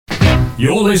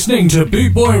You're listening to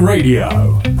Boot Boy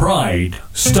Radio. Pride,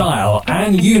 style,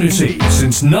 and unity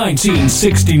since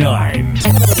 1969.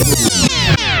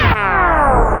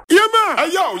 Yeah, man.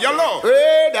 Hey, yo, yellow.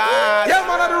 Hey, Dad. Yeah,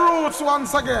 man, of the roots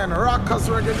once again. Rockers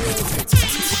reggae music.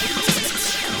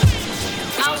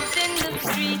 Out in the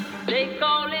street, they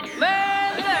call it murder.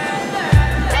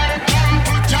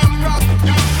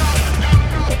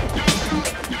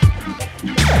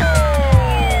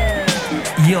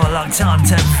 You're locked on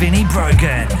to Vinnie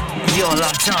Brogan. You're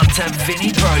locked on to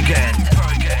Vinnie Brogan.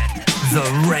 The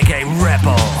Reggae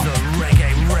Rebel. The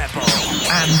Reggae Rebel.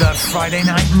 And the Friday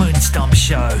Night Moonstomp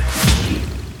Show.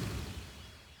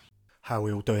 How are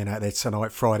we all doing out there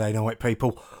tonight, Friday night,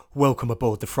 people? Welcome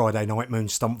aboard the Friday Night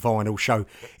Moonstomp Vinyl Show.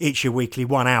 It's your weekly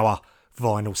 1 hour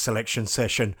vinyl selection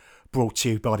session brought to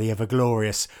you by the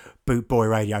ever-glorious Boot Boy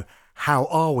Radio. How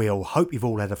are we all? Hope you've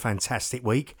all had a fantastic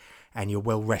week and you're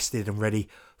well rested and ready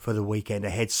for the weekend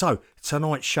ahead. So,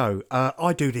 tonight's show,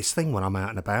 I do this thing when I'm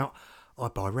out and about. I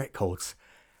buy records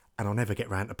and I'll never get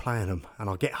round to playing them. And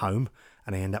I get home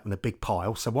and they end up in a big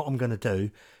pile. So what I'm going to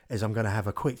do is I'm going to have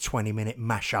a quick 20-minute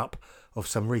mash-up of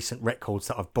some recent records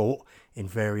that I've bought in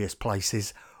various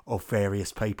places of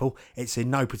various people. It's in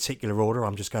no particular order.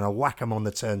 I'm just going to whack them on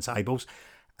the turntables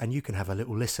and you can have a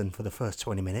little listen for the first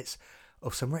 20 minutes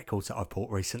of some records that I've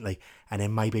bought recently, and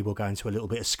then maybe we'll go into a little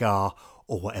bit of ska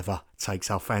or whatever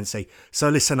takes our fancy. So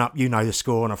listen up, you know the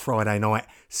score on a Friday night.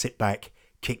 Sit back,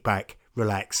 kick back,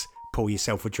 relax, pour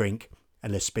yourself a drink,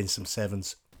 and let's spin some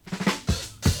sevens.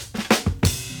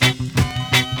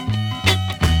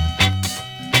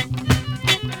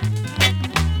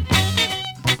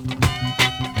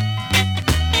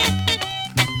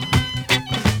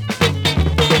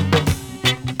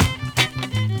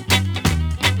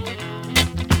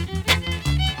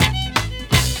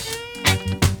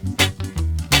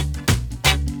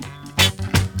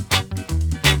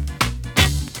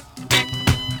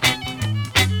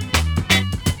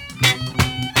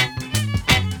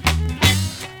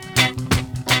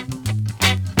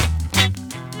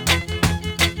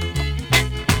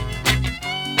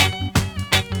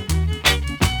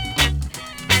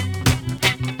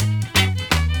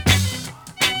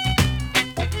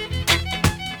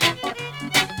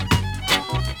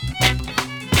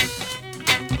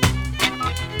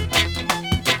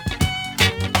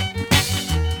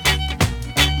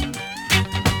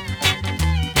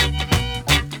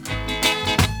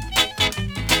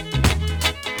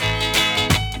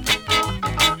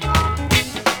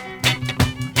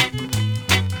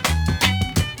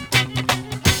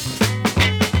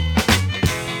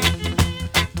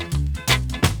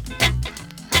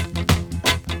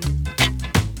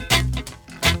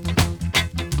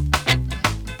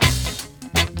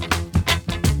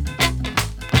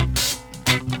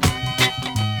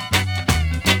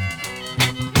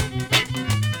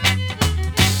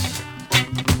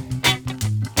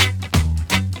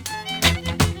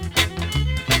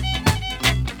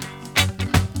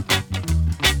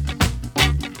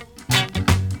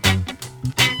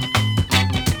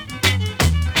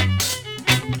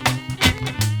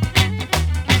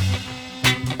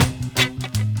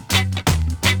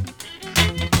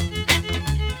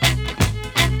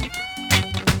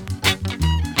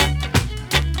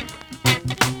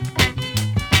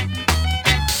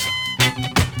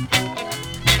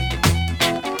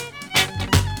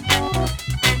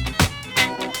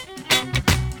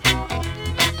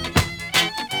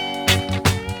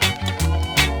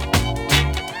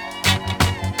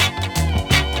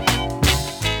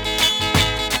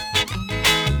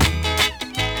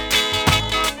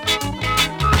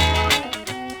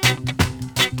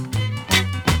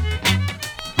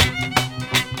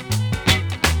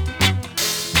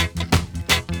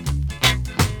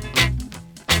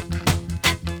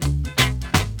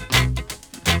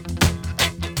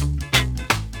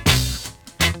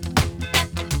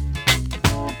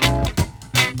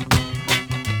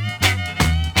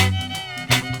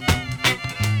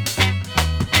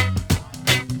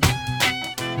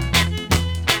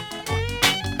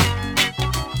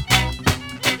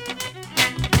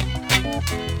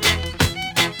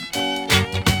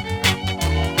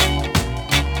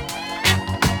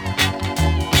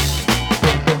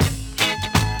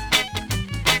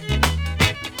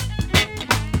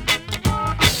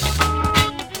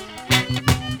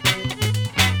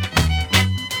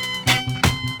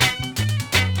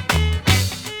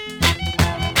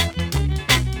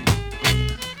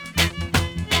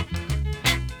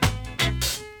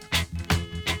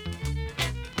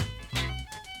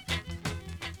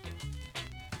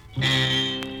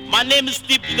 My name is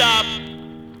Tip Top,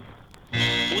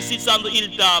 who sits on the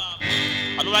hilltop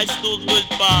and writes those words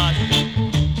fast.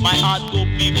 my heart go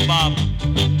beep bop.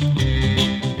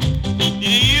 Did you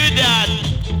hear that?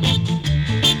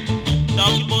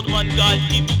 Talking about one guy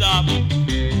deep top,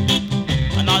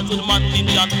 and also the man who's in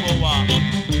John Power.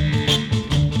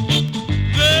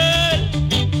 Girl,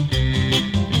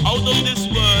 out of this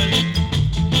world,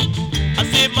 I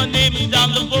say my name is John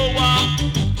Power.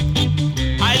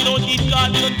 I don't need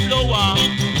cotton flower,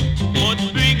 but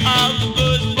bring out the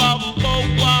girls from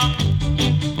Power.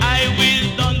 I will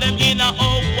turn them in a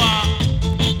hour.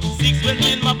 6 pence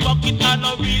in my pocket and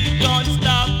I really can't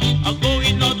stop. I'm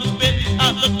going out to spend it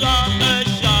at the corner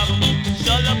shop.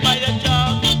 Shall I buy a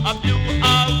job, a blue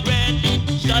or red?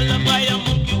 Shall I buy a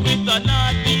monkey with a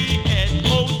naughty head?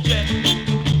 Oh jet,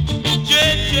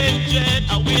 jet, jet, jet,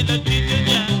 I will a jet,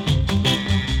 jet.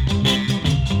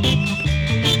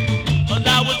 And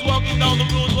I was walking down the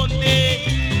road one day,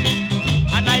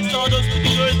 and I saw those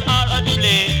pretty girls out at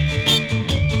play.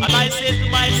 And I said to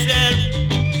myself,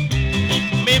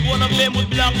 maybe one of them would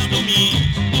belong to me.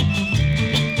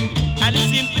 And it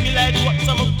seemed to me like what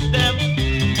some of them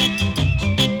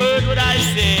heard what I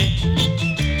say.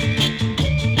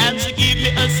 And she gave me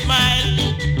a smile,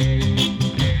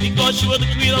 because she was the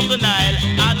queen of the Nile.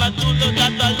 And I told her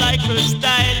that I like her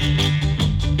style,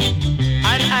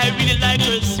 and I really like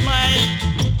her smile.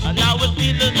 And I was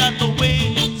thinking that the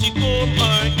way she comb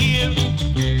her hair,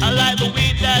 I like the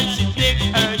way that she take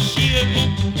her sheer.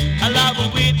 I love the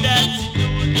way that she do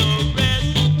the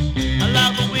rest. I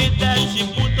love the way that she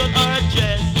put on her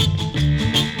dress.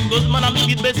 Cause man, I'm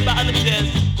the best back on the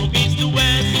chest. From east to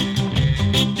west,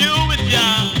 do it,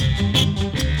 yeah.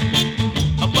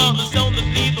 About the sound that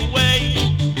lead the way.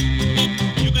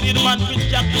 You can hear the man Prince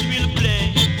Jack to really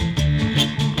play.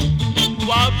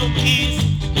 Go out from east,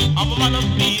 I'm a man of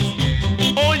peace.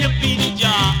 All your peace,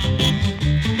 yeah.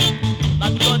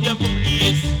 Not because you're from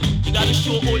east. You gotta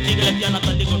show old nigga that you're not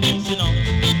a little mix, you know.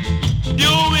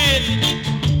 Do it,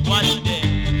 watch them.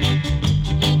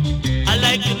 I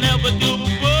like you never do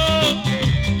before.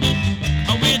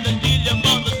 I wait until you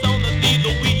found the sound that lead the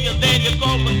way, and then you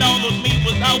come down on me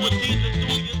without what need to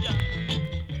do you just.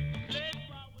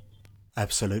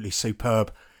 Absolutely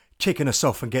superb. Kicking us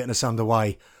off and getting us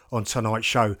underway on tonight's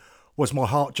show was My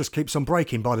Heart Just Keeps On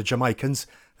Breaking by the Jamaicans.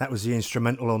 That was the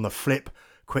instrumental on the flip,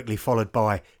 quickly followed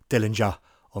by Dillinger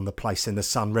on the Place in the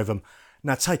Sun rhythm.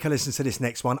 Now take a listen to this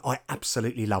next one. I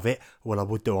absolutely love it. Well, I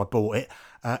would do, I bought it.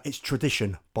 It's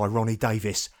Tradition by Ronnie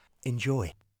Davis.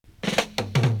 Enjoy.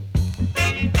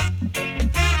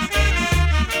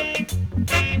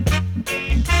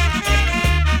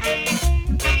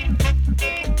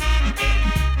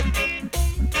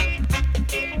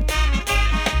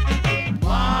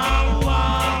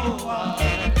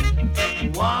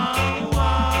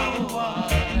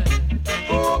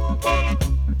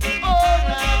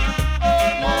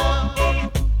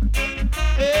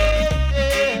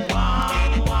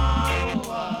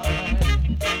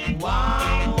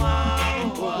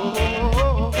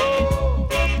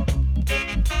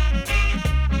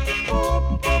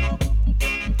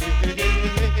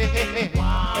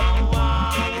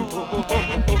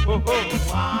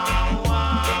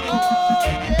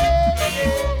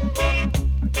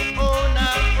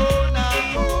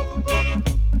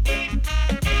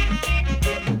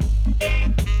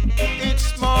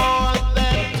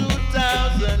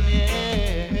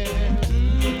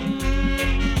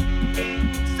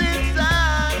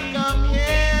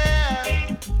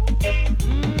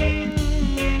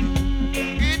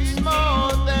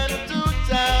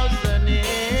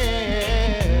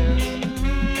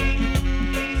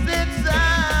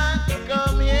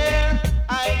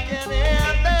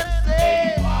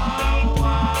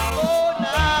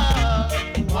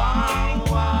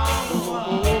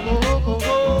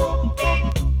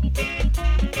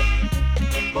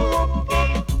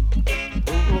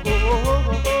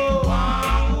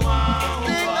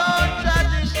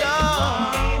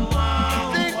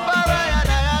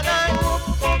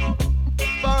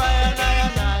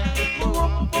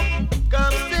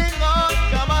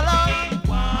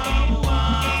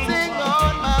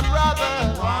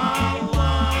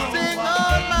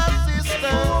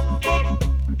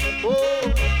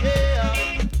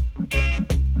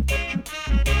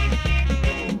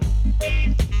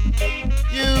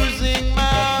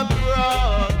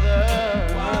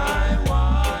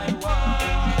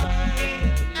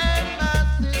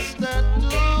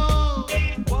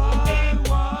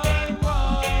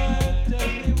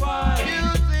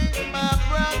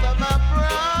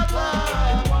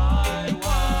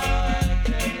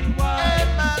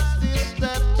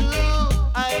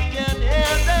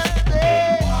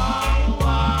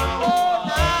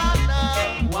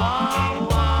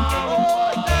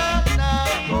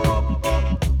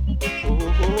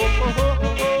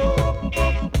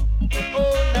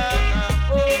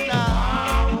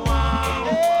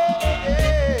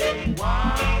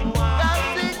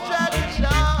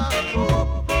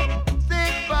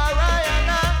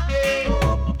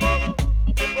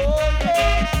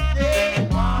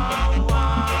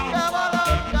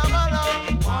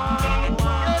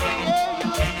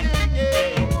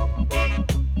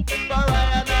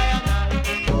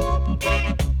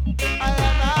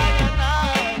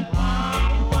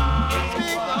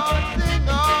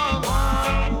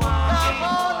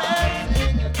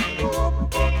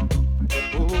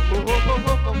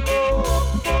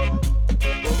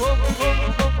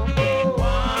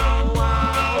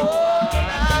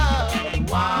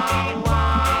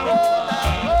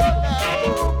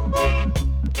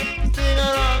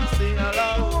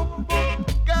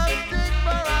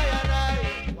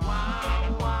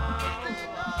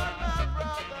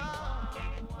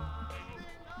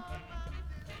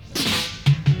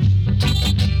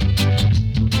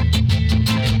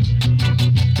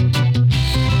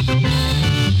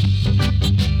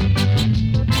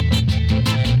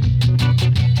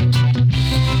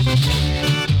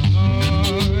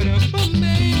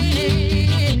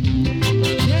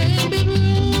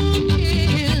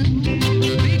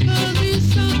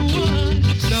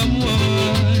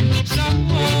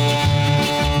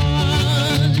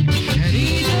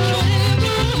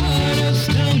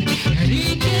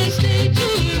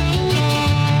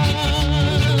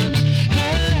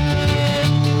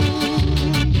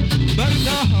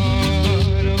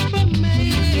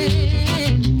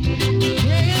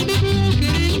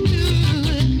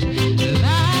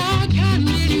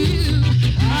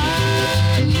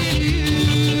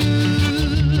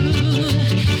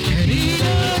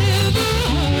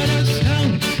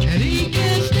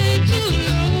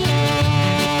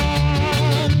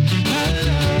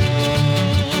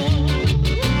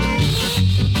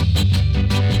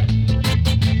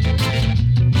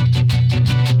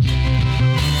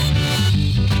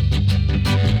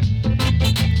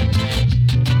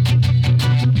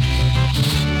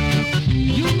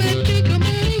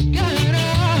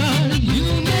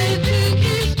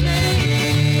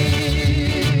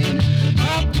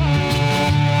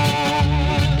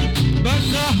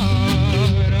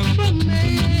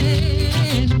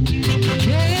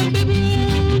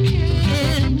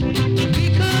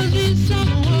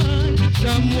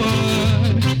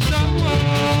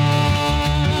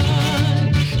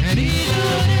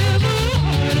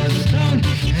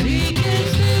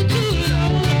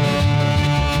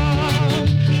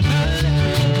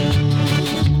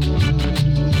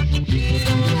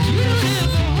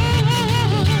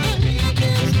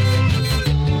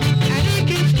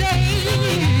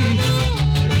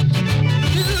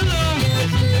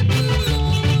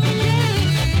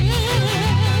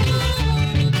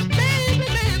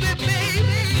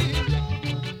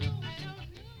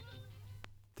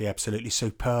 absolutely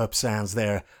superb sounds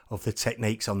there of the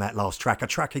techniques on that last track. A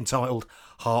track entitled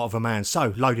Heart of a Man.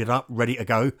 So, loaded up, ready to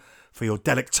go for your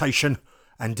delectation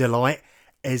and delight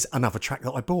is another track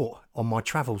that I bought on my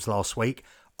travels last week.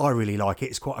 I really like it.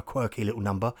 It's quite a quirky little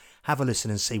number. Have a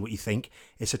listen and see what you think.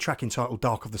 It's a track entitled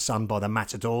Dark of the Sun by the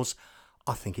Matadors.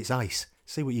 I think it's ace.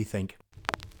 See what you think.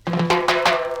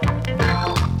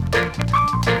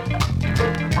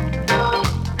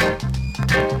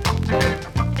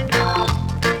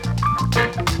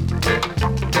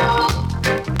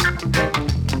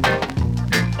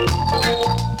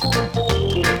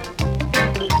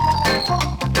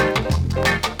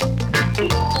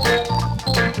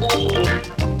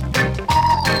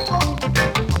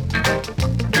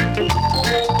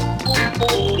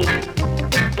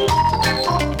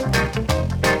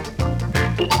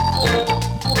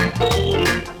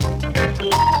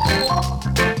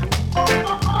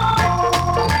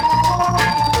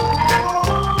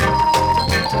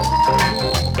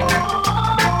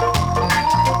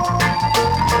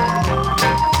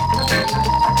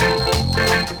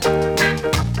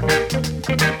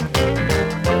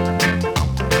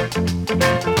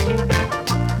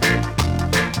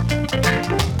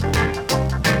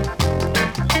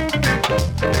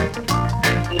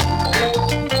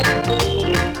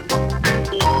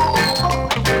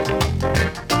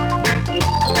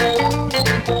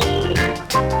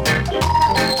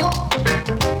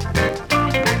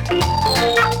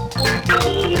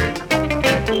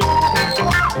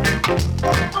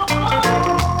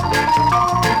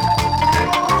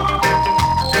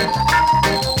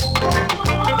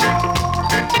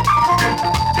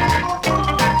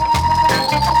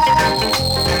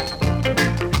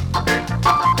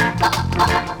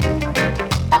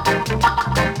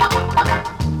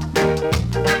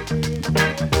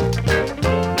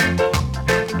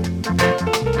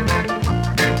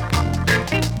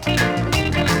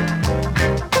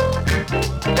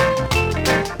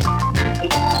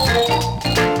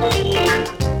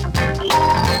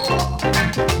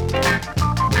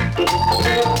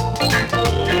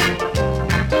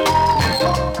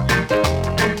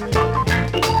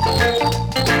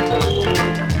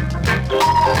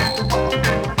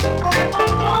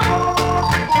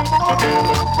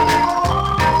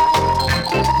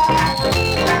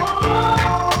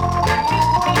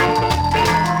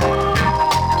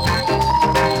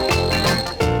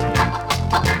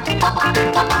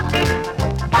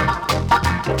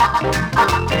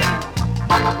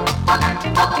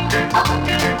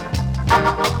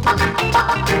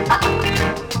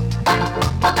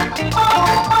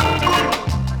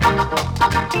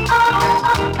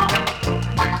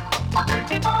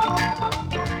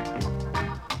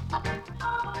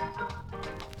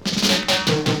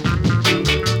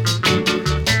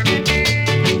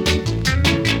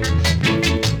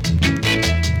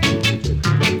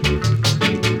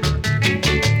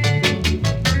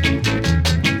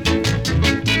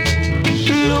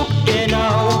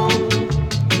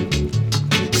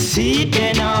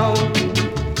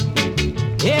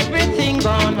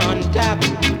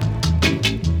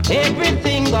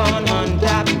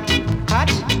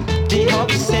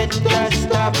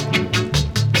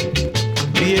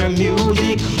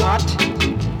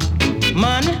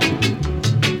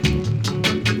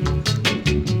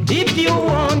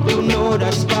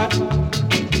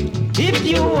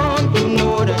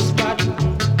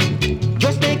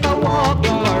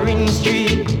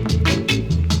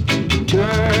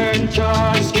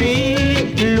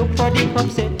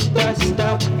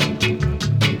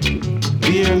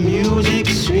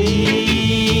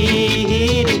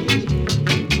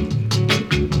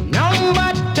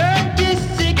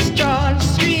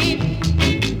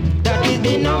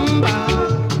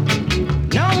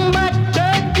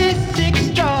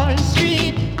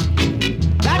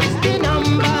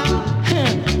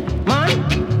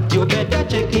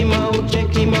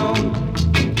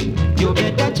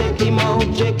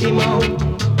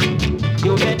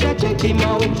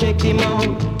 Check him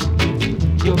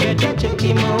out. You better check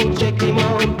him out, check him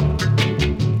out.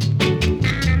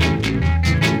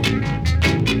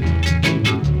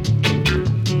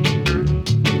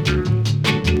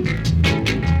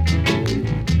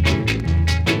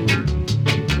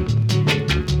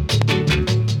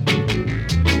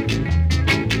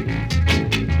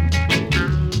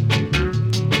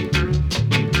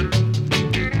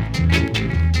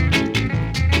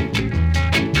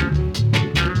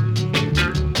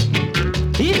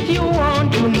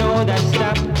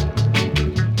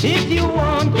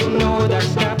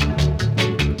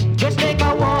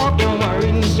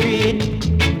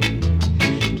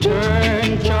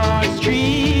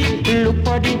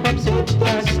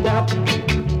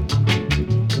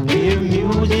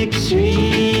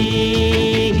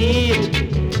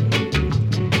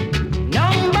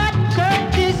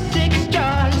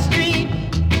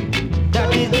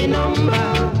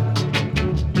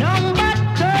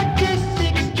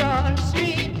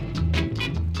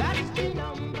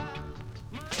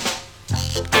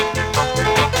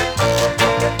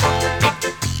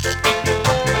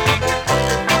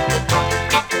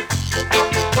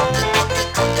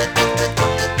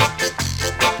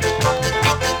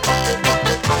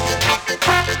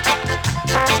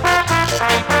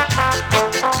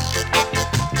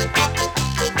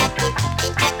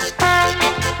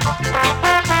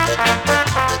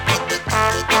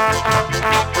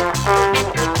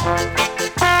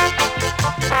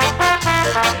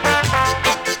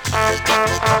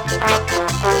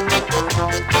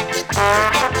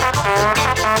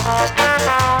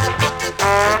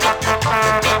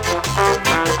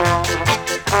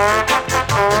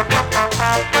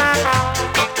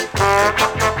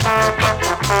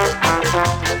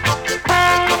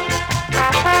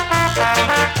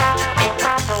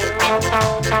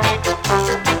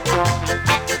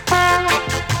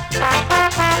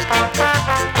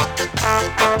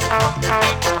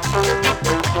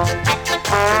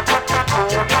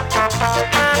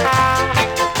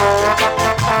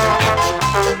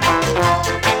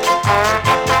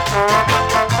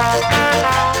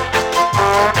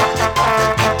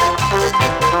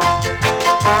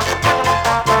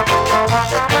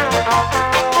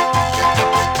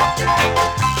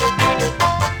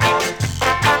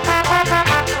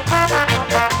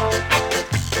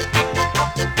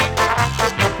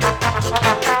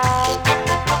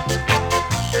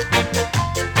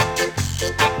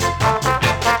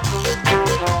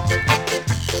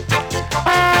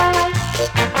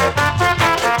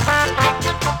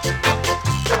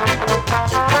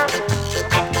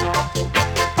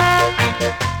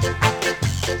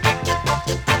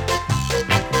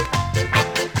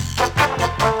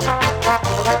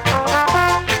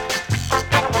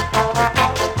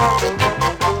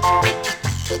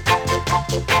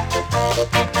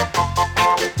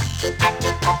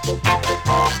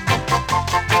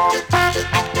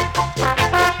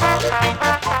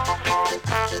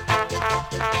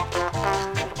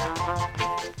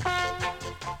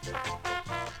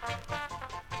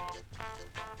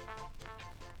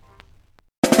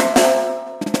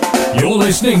 You're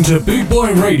listening to Boot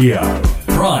Boy Radio.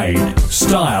 Pride,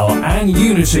 style, and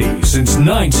unity since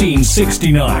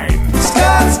 1969.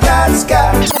 Scat, scat,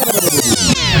 scat.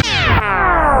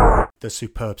 The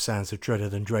superb sounds of Dreader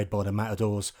Than Dread by the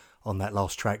Matadors on that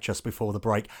last track just before the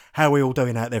break. How are we all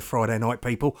doing out there Friday night,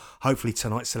 people? Hopefully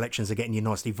tonight's selections are getting you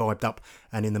nicely vibed up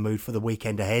and in the mood for the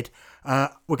weekend ahead.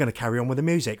 We're going to carry on with the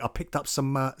music. I picked up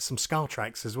some ska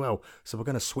tracks as well, so we're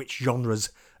going to switch genres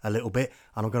a little bit,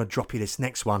 and I'm going to drop you this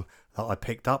next one that I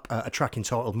picked up, a track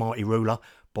entitled Mighty Ruler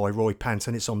by Roy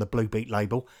Panton. It's on the Blue Beat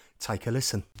label. Take a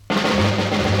listen.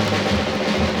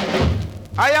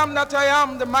 I am that I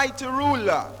am, the mighty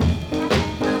ruler.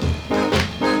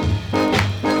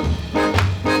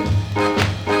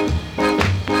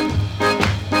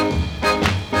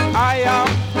 I am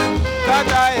that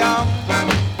I am,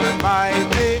 the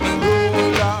mighty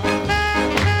ruler.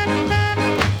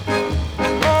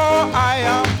 Oh, I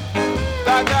am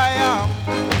that I am,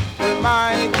 the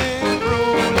mighty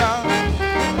ruler.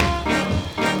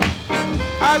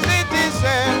 As it is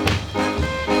said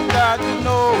that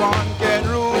no one can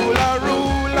rule a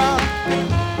ruler.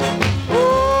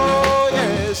 Oh,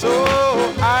 yes,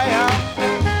 oh, I am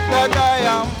that I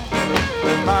am,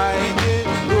 the mighty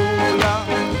ruler.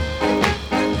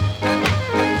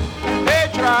 They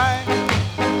try,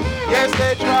 yes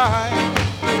they try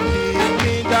to keep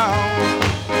me down,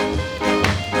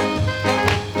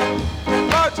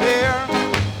 but here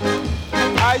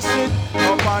I sit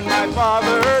upon my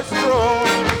Father's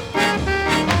throne,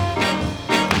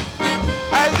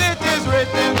 as it is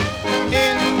written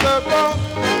in the book.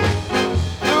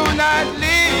 Do not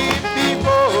leave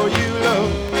before you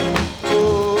look.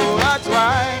 Oh, that's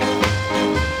why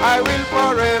I will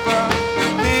forever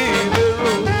be the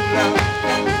ruler.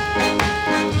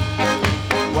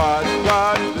 What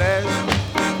God bless,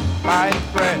 my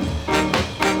friend,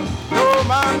 no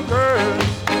man curse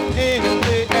in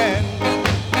the end.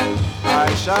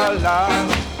 I shall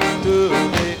last to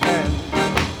the end,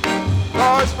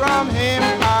 'cause from him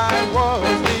I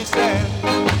was descended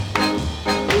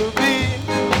to be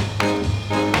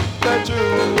the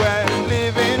true and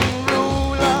living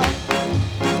ruler.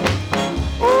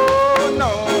 Oh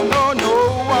no, no, no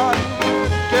one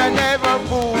can ever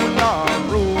fool or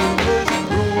rule this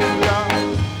ruler.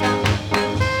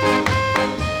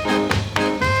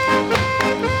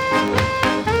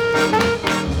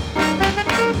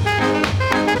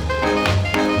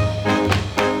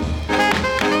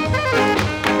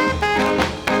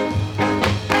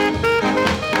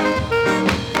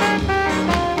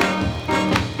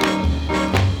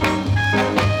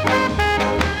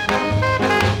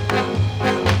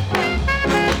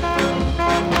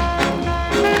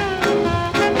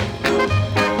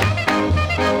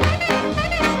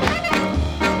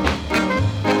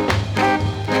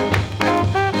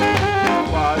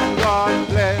 What God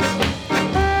bless,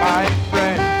 my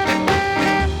friend,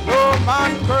 no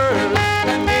man curse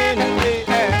in the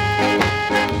end.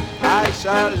 I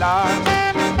shall last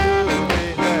to the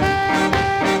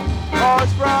end,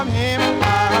 'cause from him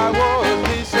I was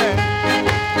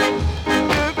descended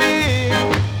to be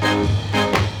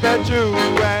the true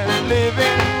and living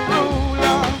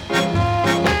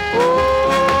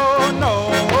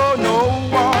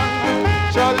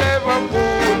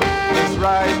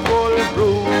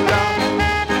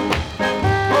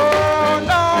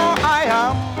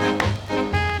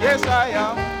Yes, I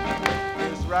am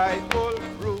his rightful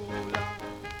ruler.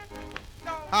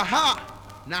 Aha!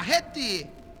 Naheti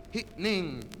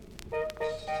Hickning.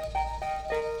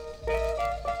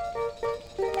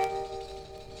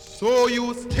 So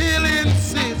you still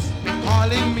insist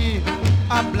calling me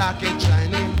a black and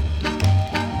shining?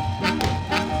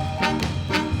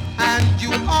 And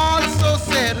you also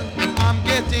said I'm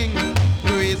getting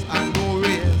praise and no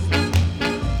raise.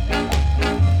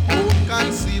 Don't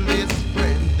conceal this,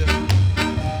 friend.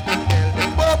 Tell the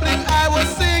public I was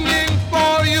singing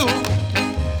for you,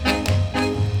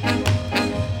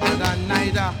 and I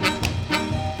neither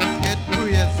get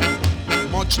praise,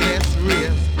 much less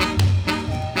raise.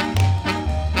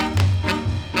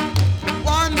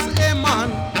 Once a man,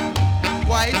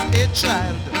 twice a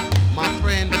child, my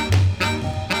friend.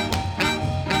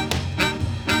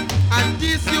 And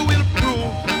this you will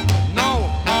prove now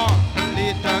or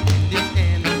later in the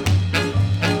end.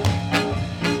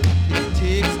 It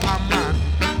takes a man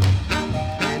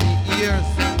many years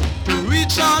to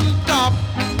reach on top,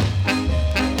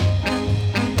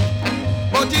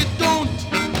 but it don't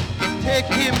take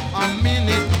him a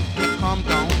minute to come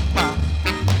down back.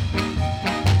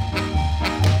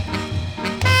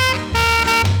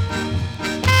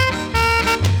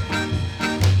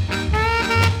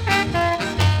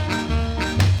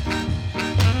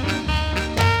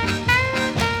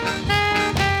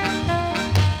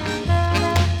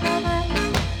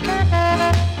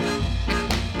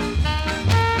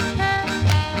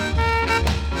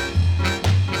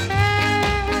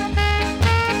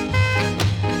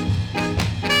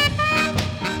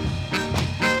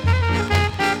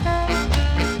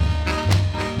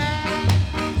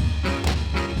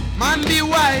 Man, be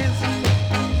wise,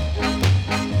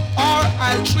 or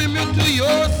I'll trim you to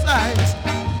your size.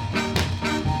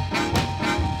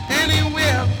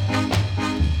 Anywhere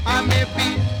I may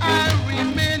be, I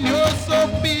remain your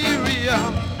superior.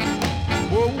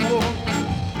 Whoa, whoa.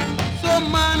 So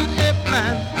man, a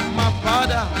plan, my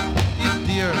father is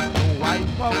dear to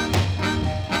wipe out.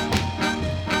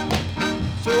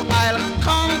 So I'll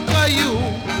conquer you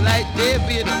like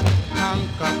David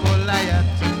conquered Goliath.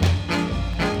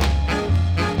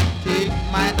 Take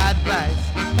my advice,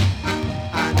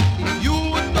 and if you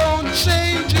don't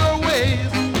change your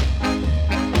ways,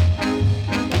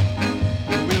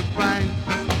 you will find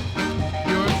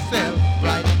yourself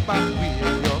right back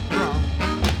where you're from.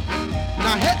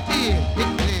 Now, Hetty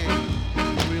Hickling,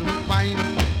 you will find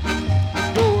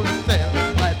yourself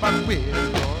right back where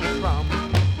you're from.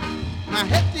 Now,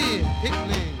 Hetty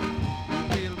Hickling,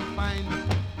 you will find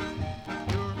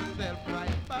yourself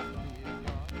right back where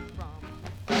you're from.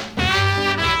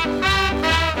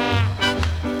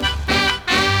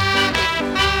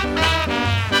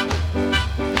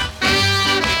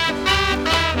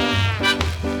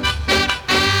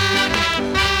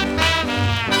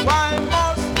 Why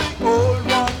must the old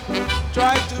one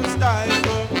try to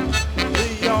stifle the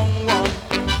young one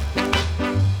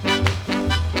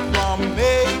from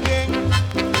making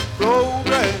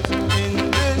progress in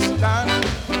this land?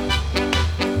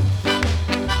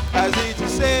 As it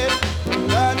is said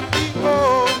that the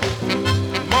old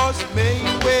must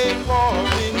make way for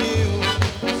the new.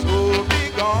 So be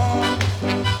gone,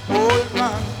 old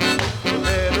man, you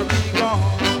better be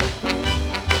gone.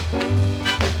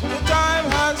 The time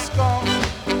has come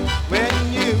when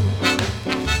you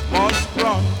must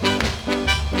run,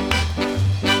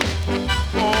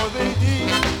 for the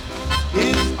heat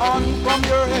is on from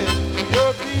your head to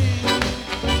your feet.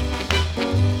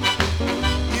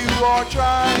 You are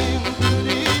trying to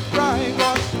deprive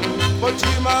us, but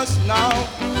you must now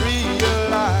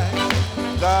realize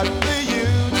that the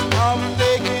youth have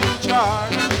taken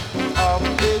charge of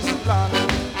this planet.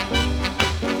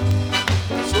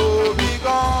 So be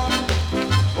gone,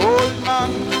 old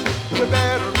man, you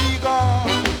better be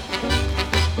gone.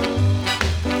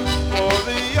 For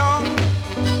the young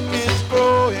is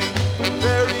growing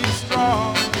very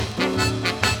strong.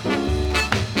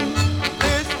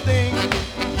 This thing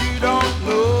you don't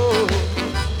know,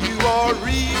 you are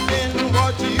reaping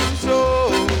what you sow.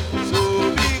 So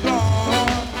be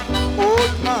gone,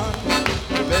 old man,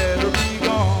 you better be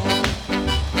gone.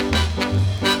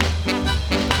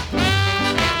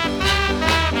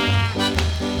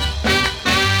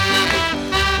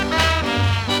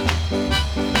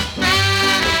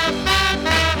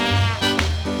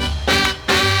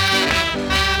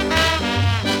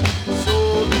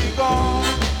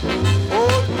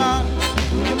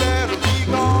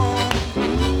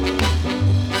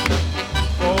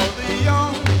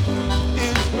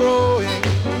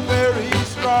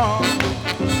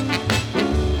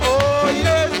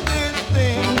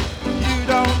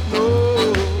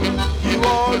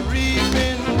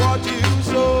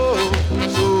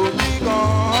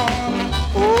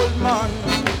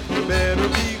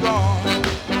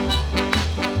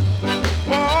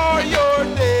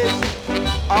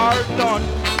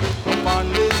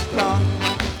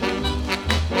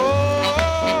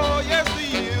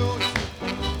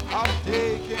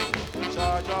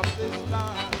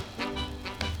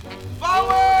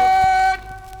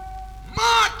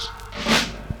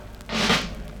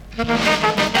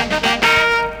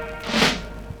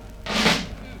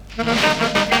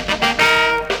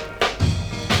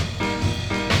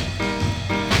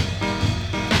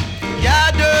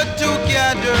 Gather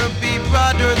together, be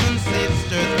brothers and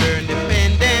sisters, we're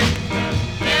independent.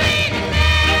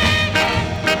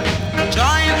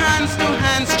 Join hands to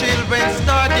hands, children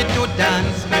started to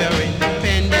dance, we're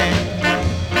independent.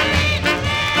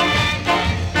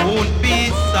 Won't be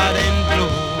sudden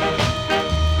blow.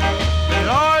 The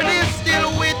Lord is still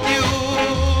with you,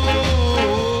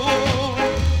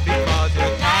 because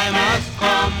your time has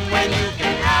come when you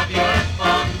can have your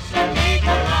fun, so make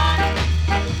a run.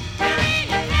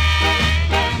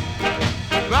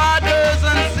 Brothers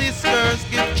and sisters,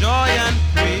 give joy and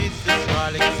praise to Sir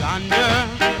Alexander.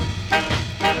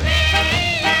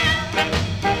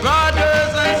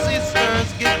 Brothers and sisters,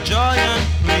 give joy and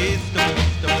praise to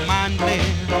Mr. Manley.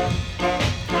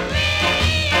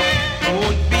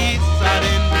 Won't be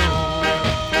sudden blow.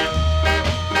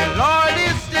 The Lord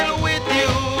is still with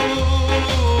you,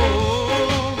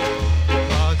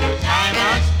 because your time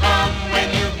has come when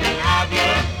you can have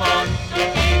your fun, so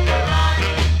take a run.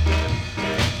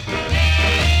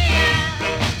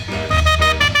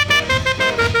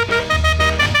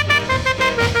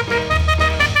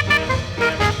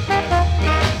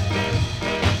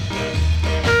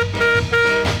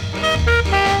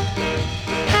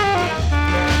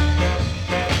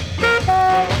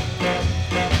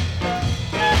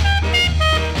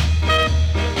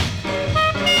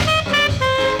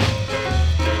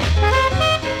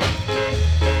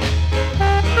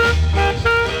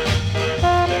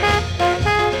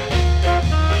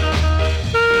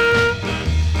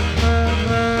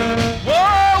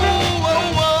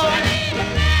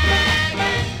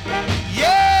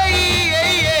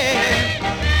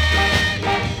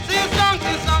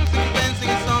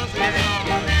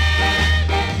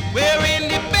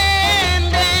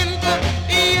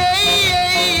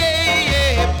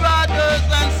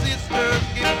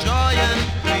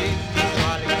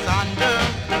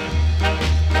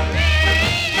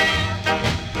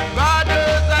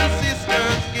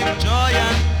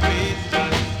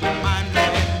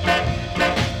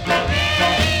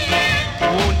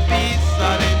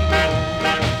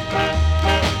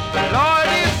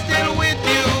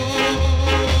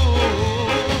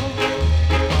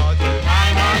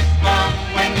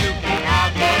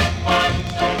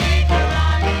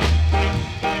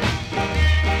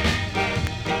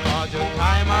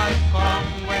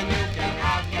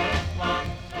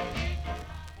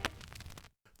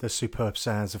 The superb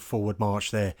sounds of Forward March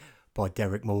there by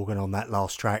Derek Morgan on that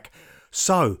last track.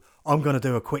 So I'm going to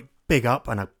do a quick big up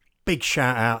and a big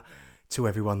shout out to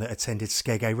everyone that attended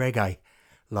Skegay Reggae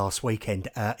last weekend.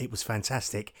 It was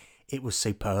fantastic. It was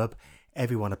superb.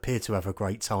 Everyone appeared to have a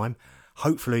great time.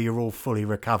 Hopefully you're all fully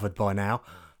recovered by now.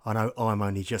 I know I'm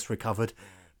only just recovered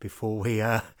before we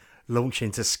launch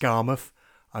into Skarmouth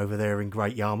over there in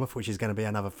Great Yarmouth, which is going to be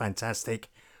another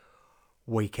fantastic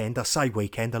weekend. I say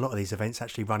weekend, a lot of these events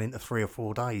actually run into 3 or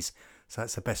 4 days, so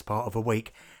that's the best part of a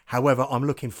week. However, I'm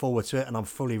looking forward to it and I'm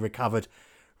fully recovered,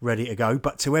 ready to go.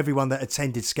 But to everyone that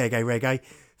attended Skegay Reggae,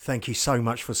 thank you so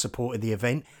much for supporting the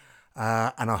event,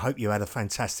 and I hope you had a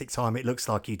fantastic time. It looks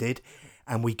like you did,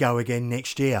 and we go again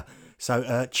next year.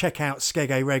 So check out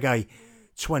Skegay Reggae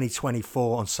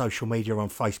 2024 on social media, on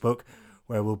Facebook,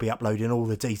 where we'll be uploading all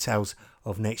the details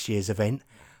of next year's event.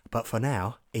 But for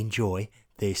now, enjoy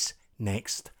this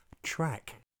next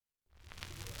track.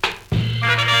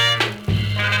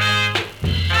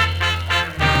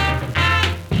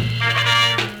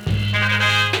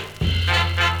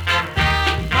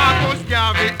 Marcus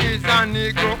Garvey is a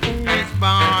Negro who is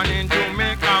born in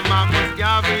Jamaica. Marcus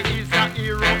Garvey is a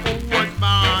hero who was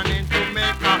born in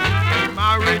Jamaica. He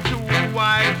married 2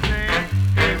 wives named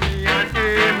Amy and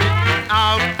Amy.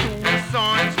 Have 2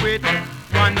 sons with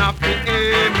one of the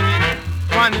Amy.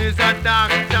 One is a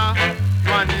doctor,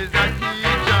 one is a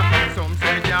teacher. Some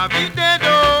say Garvey dead,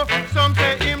 oh, some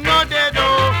say him not dead,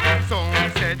 oh.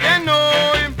 Some say they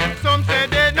know him, some say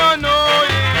they don't know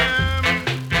him.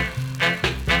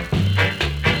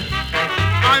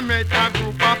 I met a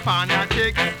group of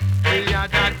fanatics the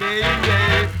other day,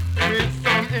 yeah, with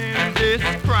some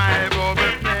indescribable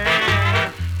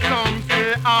plan. Some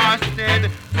say Arsted,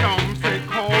 some say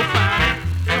Copan,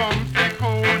 some say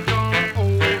Codon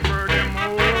over them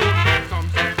all. Some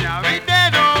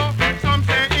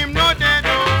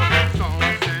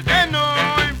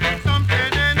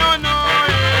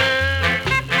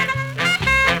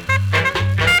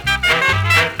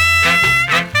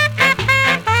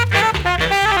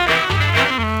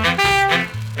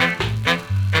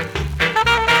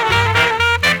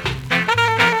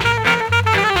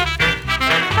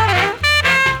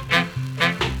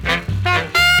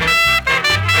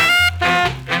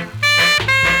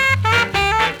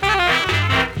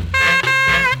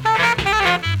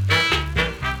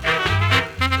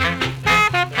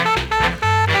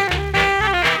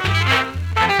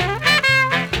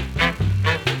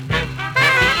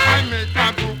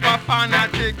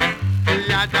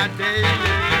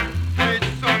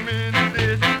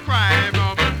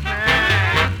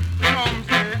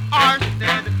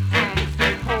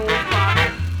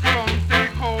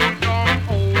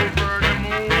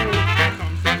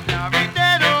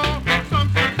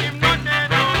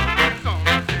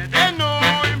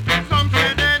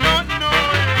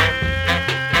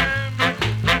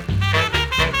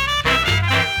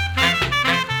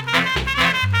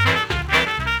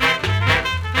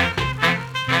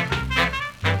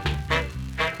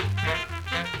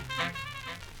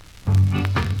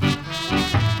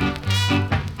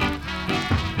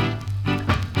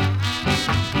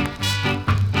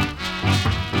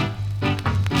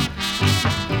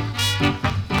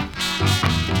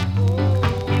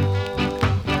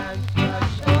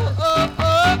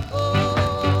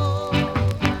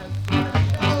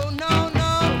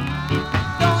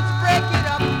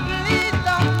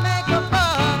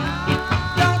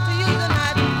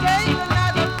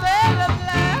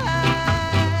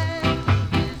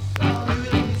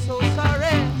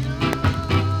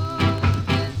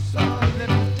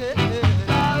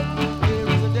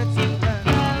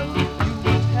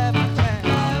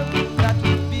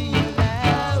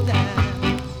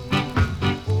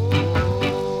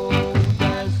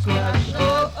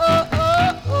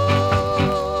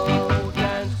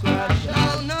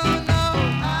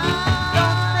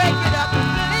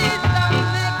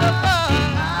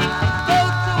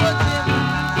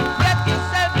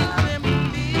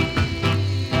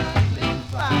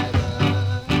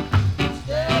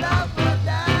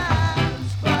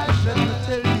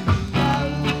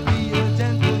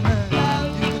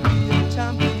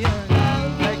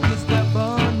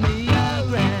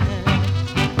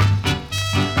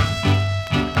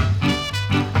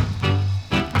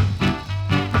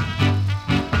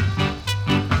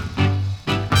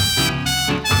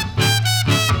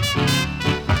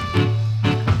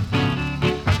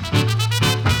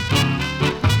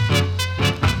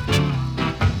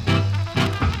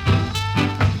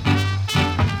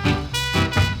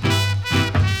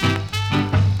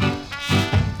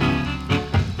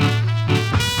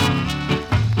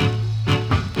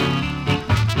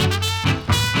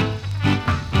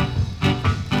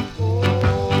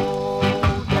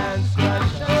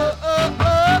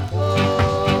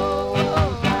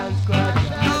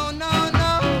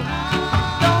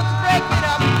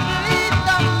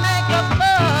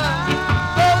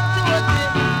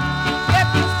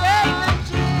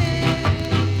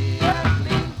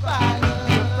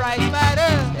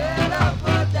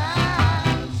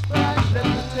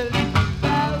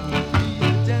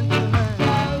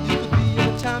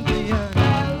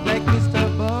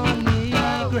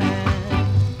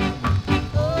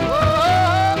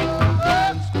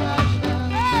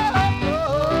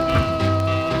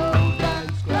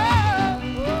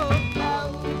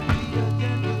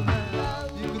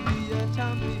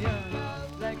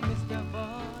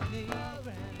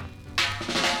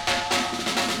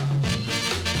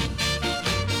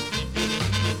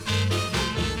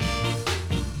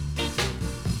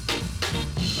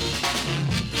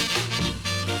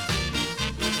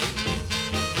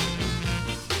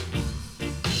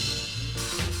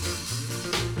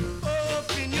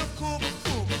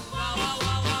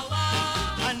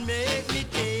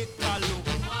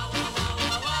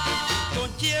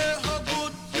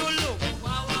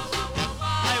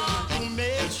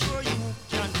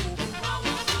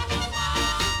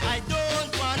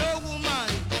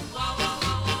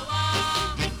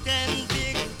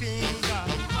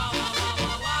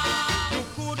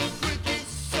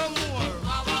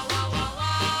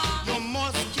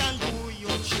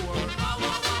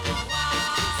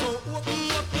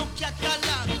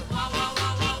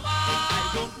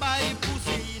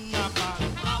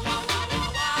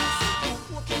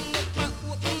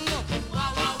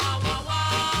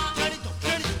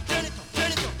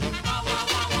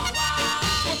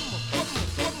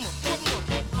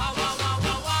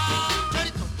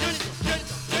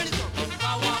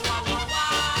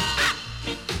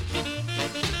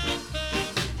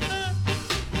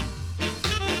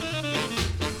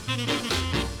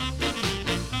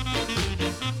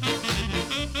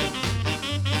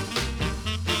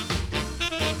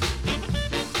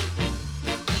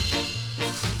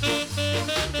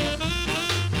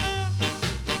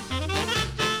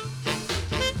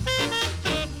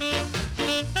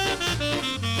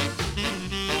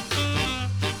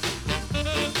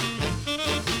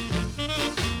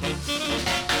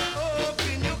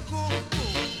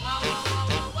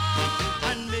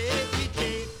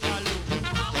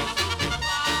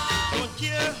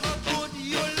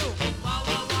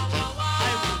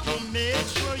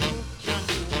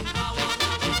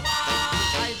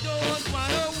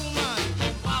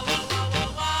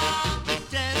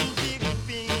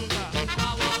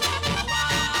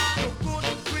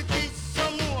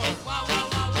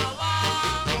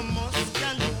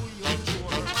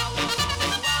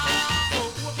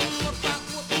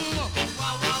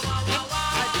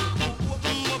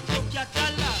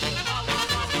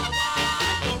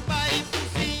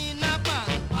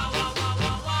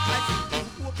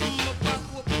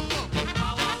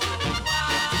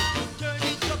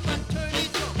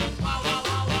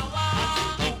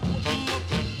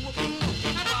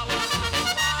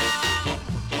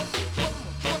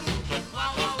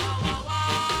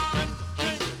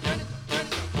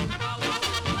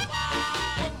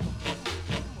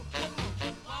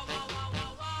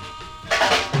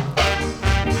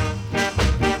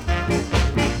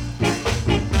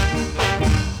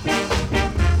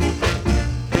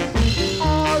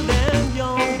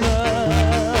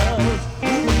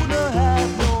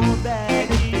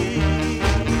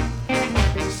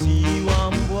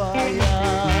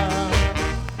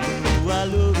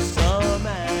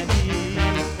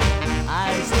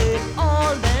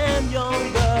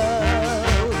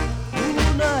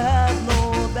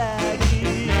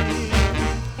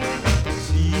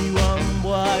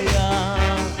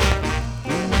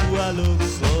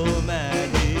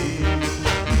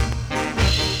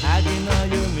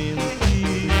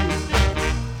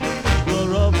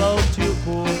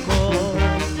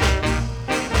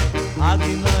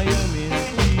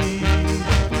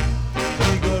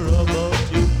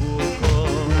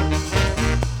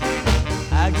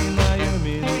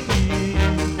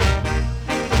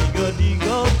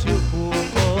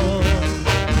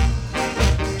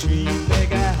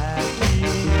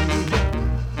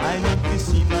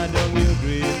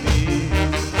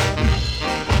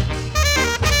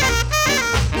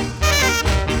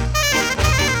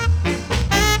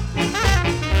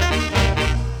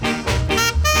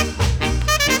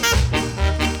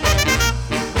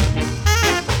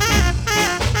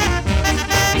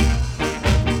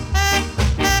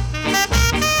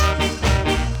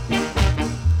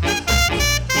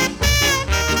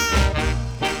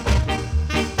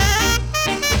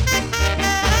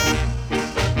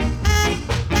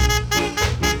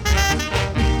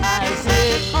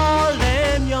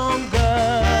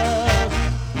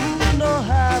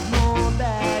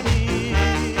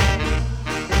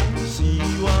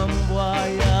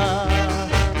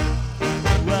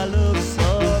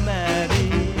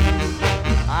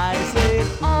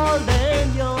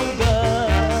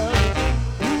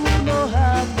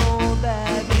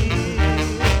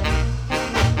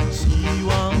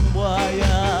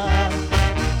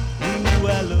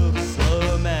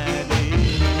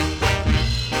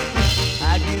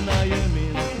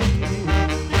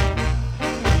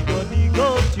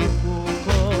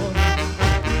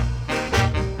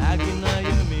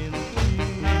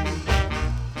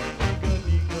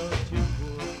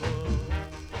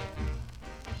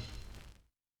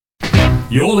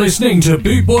You're listening to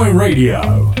Boot Boy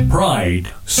Radio. Pride,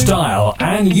 style,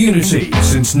 and unity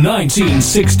since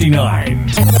 1969.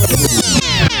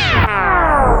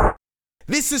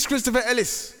 This is Christopher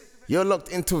Ellis. You're locked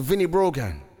into Vinnie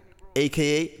Brogan,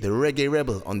 aka the Reggae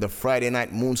Rebel, on the Friday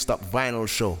night Moonstop vinyl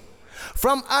show.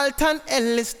 From Alton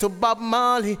Ellis to Bob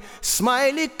Marley,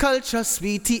 Smiley Culture,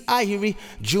 Sweetie Irie,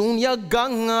 Junior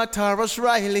Ganga, Taras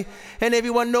Riley, and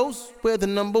everyone knows we're the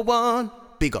number one.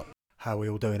 Big up. How are we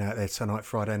all doing out there tonight,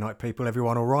 Friday night people?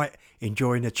 Everyone all right?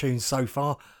 Enjoying the tunes so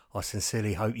far? I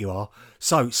sincerely hope you are.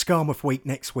 So, Skarmouth Week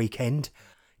next weekend.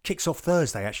 Kicks off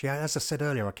Thursday, actually. As I said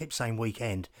earlier, I keep saying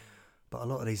weekend, but a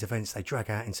lot of these events, they drag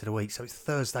out into the week. So it's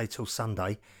Thursday till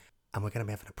Sunday, and we're going to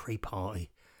be having a pre-party,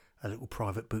 a little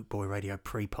private Boot Boy Radio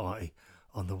pre-party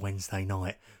on the Wednesday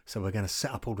night. So we're going to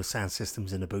set up all the sound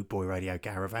systems in the Boot Boy Radio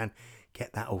caravan,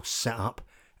 get that all set up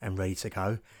and ready to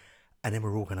go. And then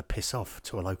we're all going to piss off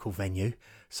to a local venue.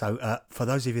 So for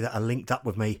those of you that are linked up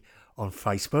with me on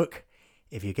Facebook,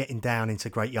 if you're getting down into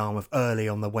Great Yarmouth early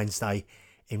on the Wednesday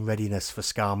in readiness for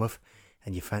Skarmouth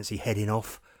and you fancy heading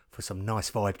off for some nice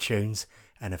vibe tunes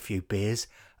and a few beers,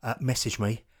 message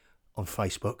me on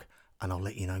Facebook and I'll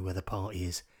let you know where the party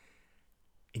is.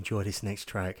 Enjoy this next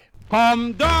track.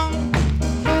 Come down,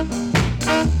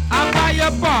 I buy your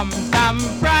bum some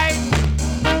pride.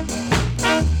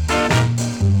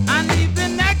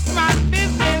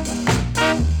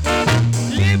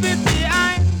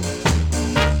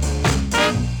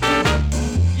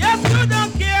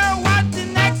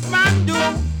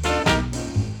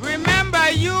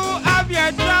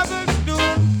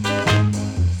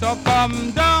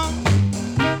 Come down,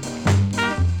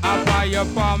 I buy your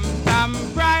bum some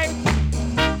pride.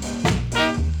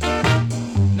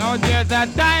 Now there's a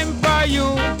time for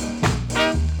you,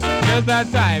 there's a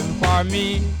time for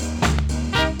me.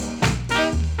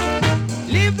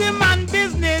 Leave the man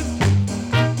business,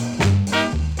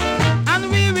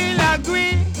 and we will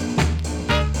agree.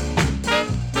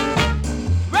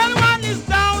 When one is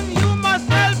down, you must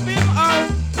help him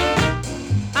out.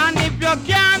 And if you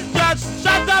can't, just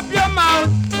shut up your mouth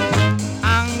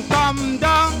and come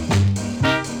down.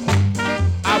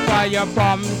 I buy your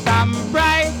bum some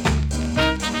pride.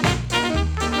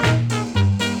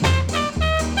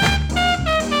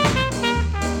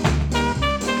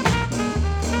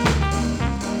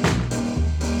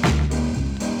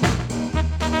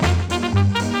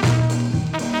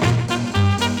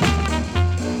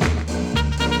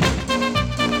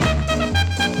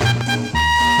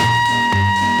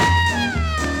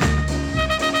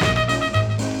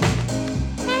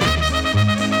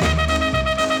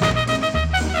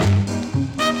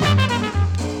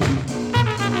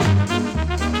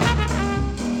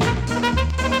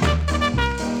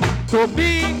 To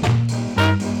be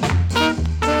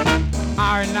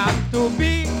or not to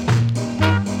be,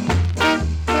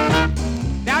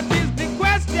 that is the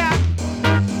question,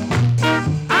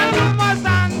 and you must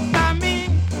answer me.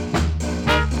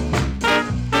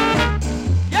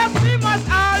 Yes, we must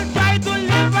all try to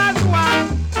live as one.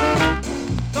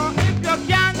 So if you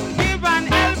can give an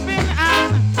helping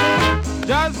hand,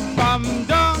 just come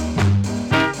down.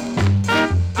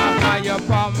 I buy your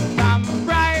bum some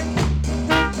pride.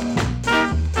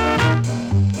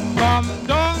 Come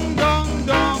down, down,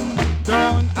 down.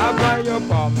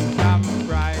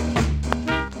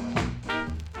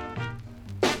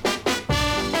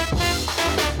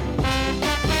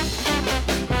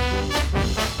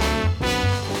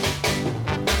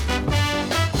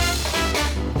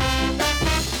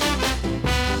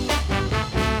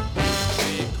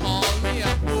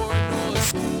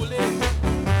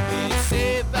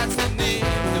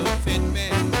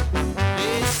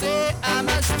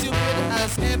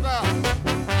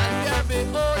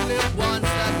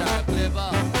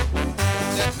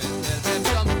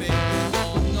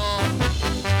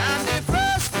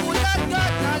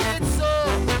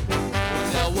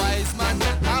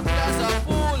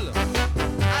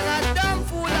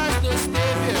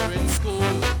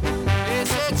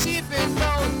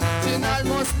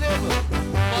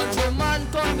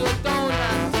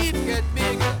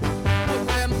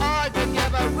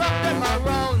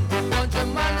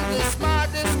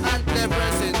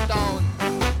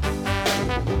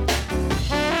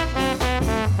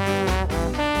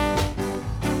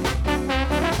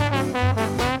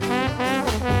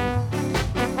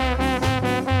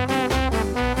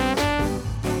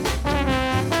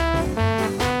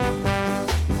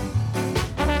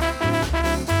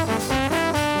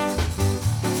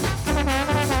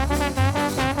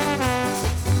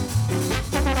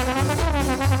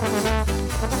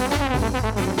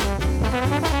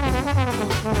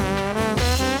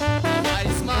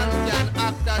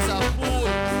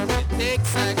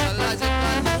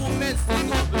 psychological movements to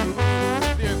know the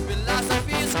rules. Their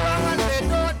philosophy is strong and they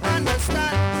don't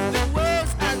understand the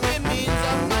words and the means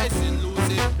of my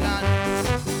elusive plans.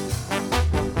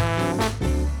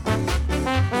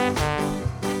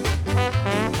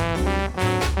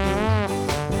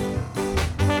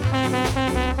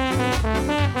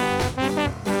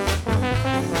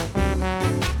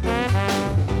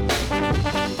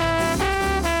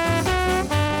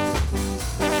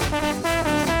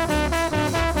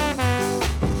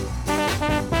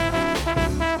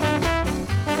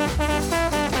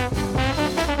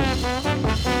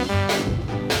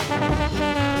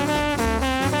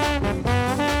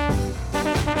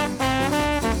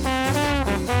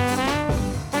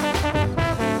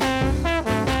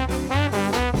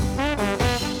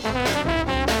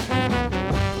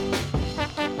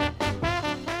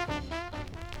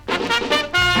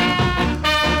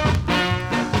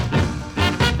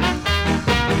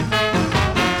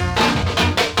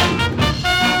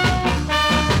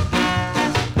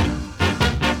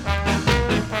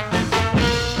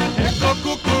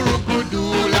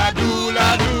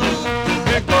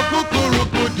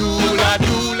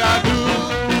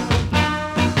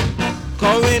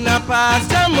 Going up past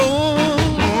the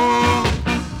moon,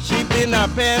 she been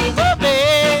up in the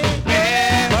bay,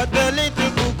 but the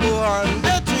little cuckoo on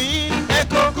the tree,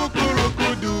 echo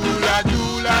cuckoo doo la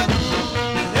doo la doo,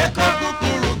 echo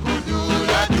cuckoo doo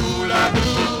la doo la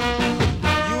doo.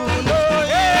 You know,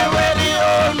 yeah, where the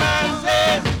old man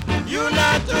said, you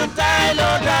not to tie no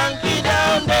donkey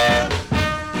down there.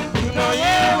 You know,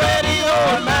 yeah, where the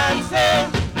old man said,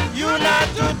 you not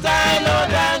to tie no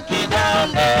donkey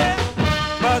down there.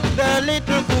 But the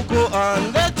little cuckoo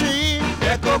on the tree,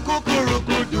 echo cuckoo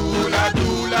doo la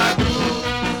doo la doo,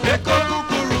 echo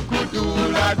cuckoo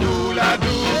doo la doo la doo.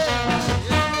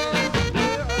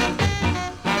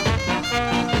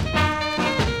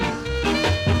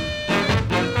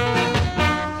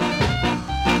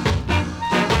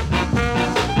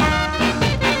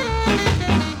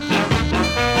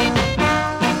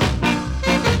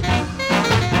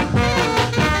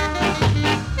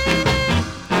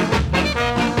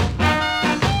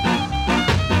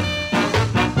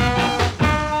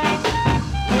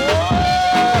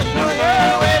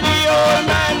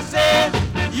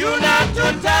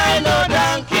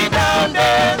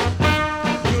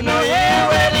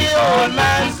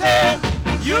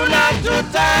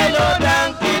 Tie no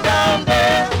donkey down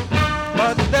there,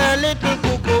 but the little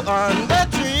cuckoo on the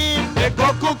tree, echo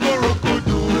cuckoo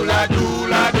doo la doo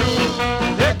la doo,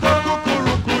 echo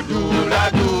cuckoo doo la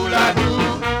doo la doo.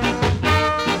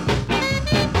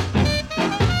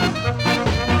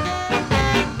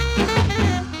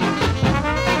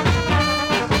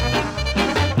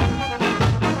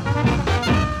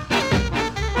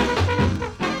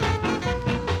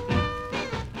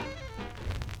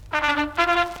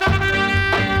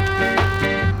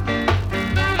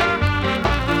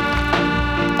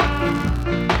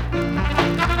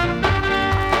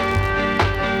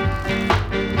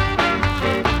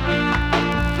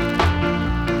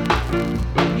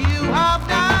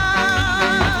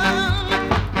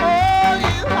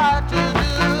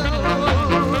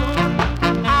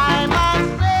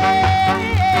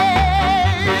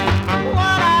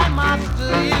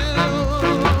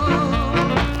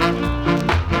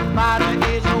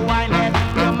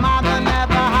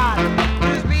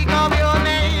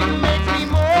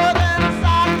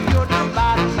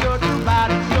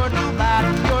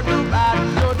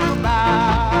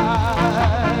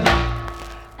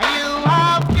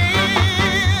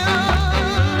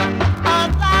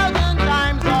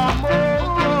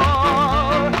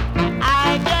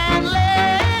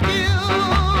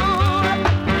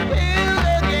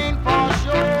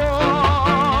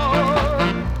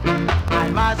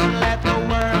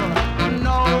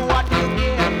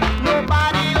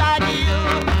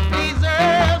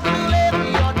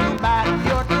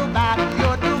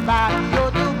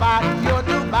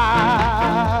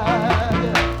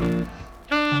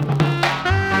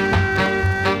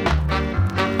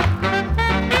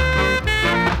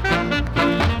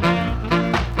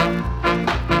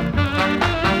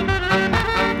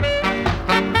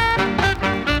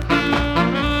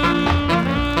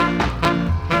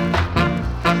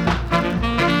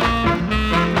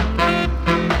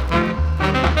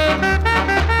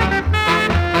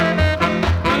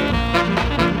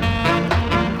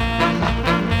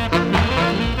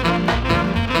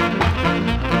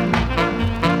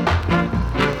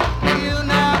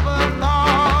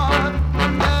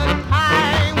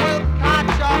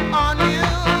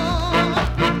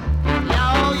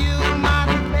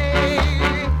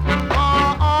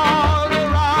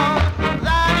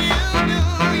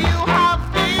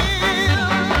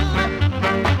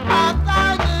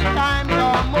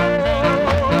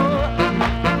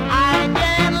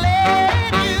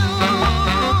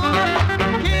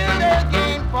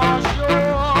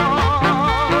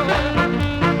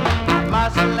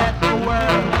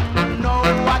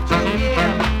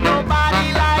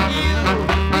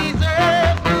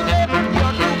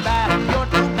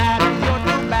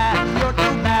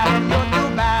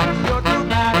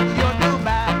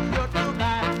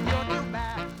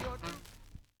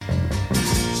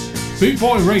 Boot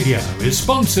Boy Radio is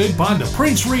sponsored by the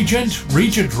Prince Regent,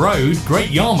 Regent Road,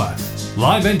 Great Yarmouth.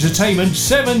 Live entertainment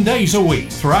 7 days a week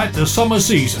throughout the summer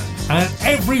season and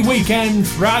every weekend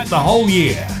throughout the whole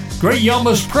year. Great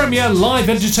Yarmouth's premier live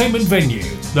entertainment venue,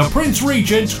 the Prince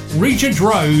Regent, Regent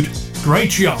Road,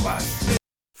 Great Yarmouth.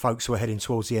 Folks, we're heading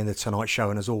towards the end of tonight's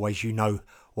show, and as always, you know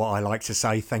what I like to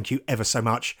say. Thank you ever so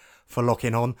much for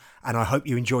locking on, and I hope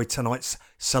you enjoyed tonight's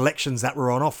selections that were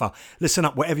on offer. Listen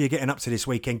up, whatever you're getting up to this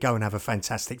weekend, go and have a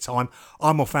fantastic time.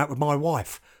 I'm off out with my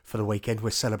wife for the weekend.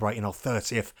 We're celebrating our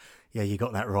 30th, yeah, you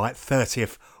got that right,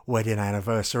 30th wedding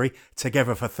anniversary,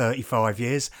 together for 35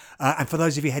 years. And for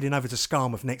those of you heading over to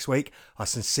Skarmouth next week, I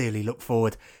sincerely look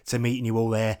forward to meeting you all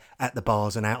there at the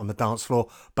bars and out on the dance floor.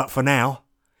 But for now,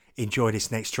 enjoy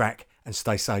this next track and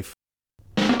stay safe.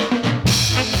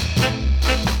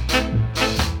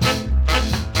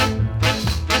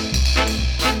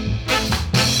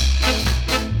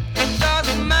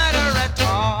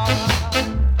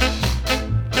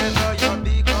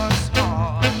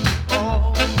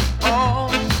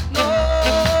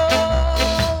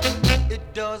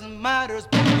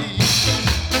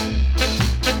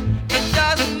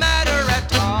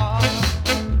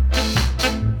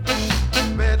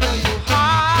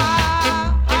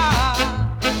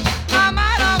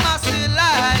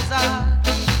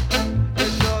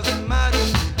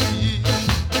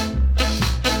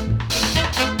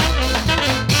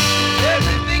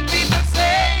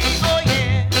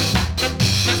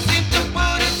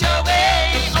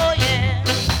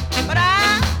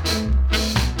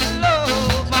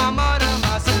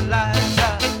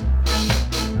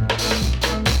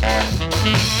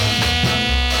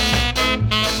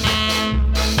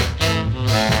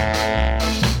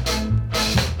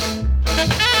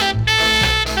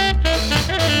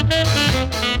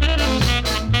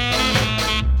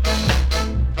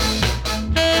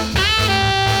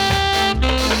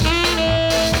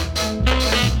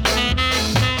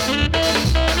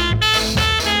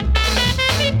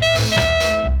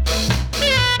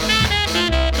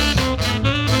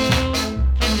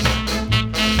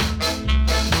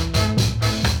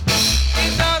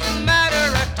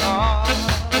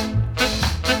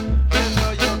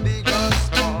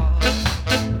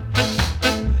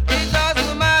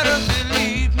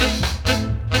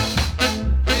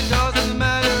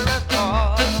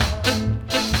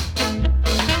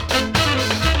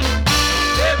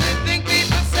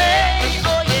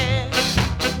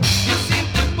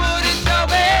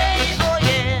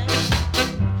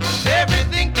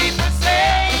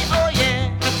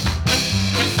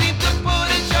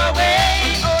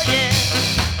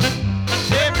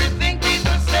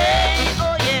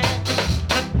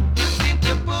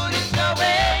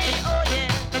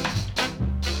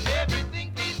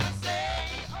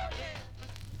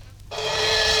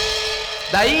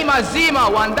 Daima Zima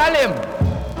Wandalim.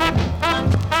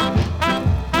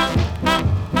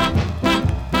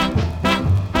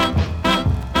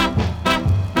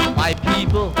 My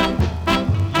people,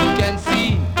 you can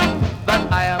see that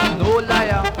I am no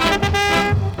liar.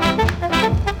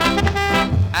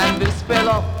 And this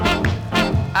fellow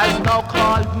has now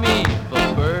called me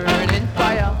for burning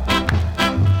fire.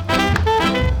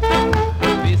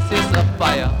 This is a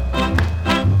fire.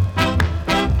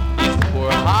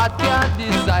 Heart can't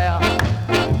desire.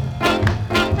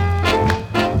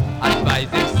 Advise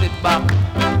him sit back,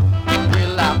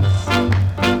 relax,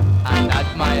 and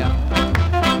admire.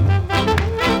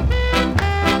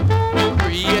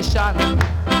 Creation,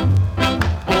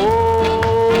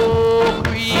 oh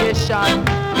creation.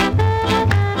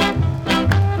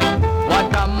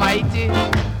 What a mighty,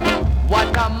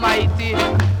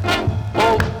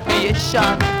 oh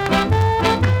creation.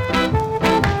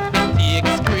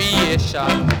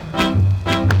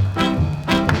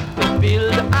 To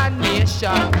build a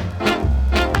nation.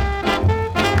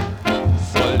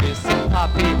 So listen,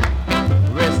 Papi,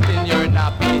 rest in your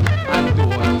nappy and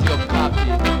don't you copy.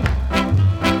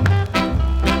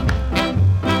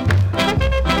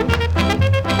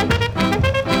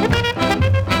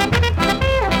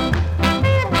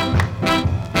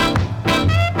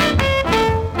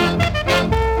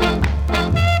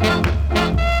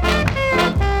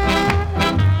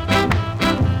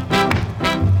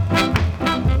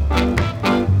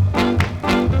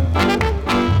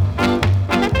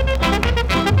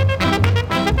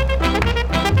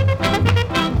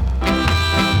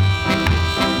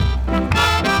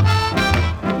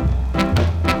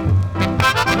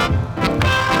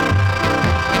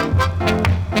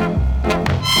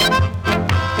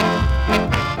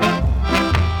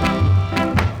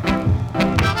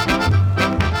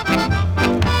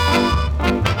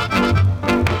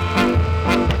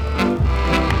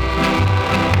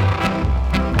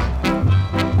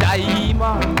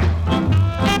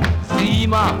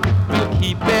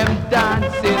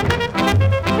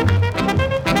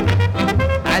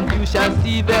 and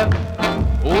see them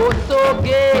oh so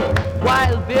gay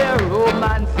while they're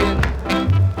romancing.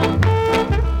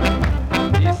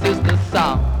 This is the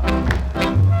sound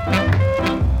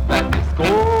that is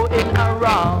going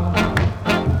around,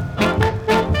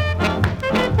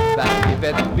 that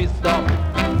giveth wisdom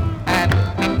and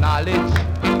knowledge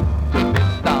to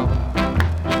this town.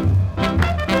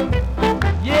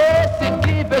 Yes, it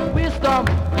giveth wisdom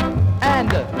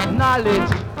and knowledge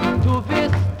to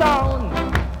this